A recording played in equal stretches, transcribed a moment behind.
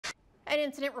An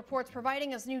incident reports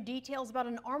providing us new details about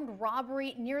an armed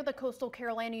robbery near the Coastal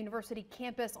Carolina University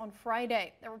campus on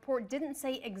Friday. The report didn't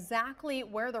say exactly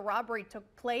where the robbery took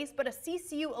place, but a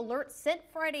CCU alert sent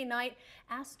Friday night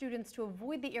asked students to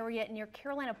avoid the area near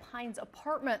Carolina Pines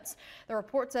apartments. The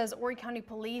report says Horry County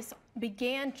Police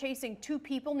began chasing two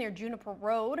people near Juniper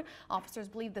Road. Officers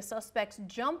believe the suspects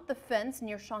jumped the fence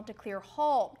near Chanticleer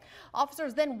Hall.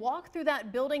 Officers then walked through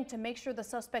that building to make sure the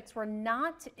suspects were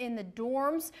not in the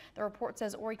dorms. The report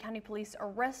says Horry County Police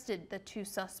arrested the two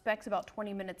suspects about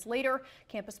 20 minutes later.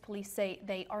 Campus police say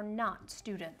they are not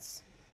students.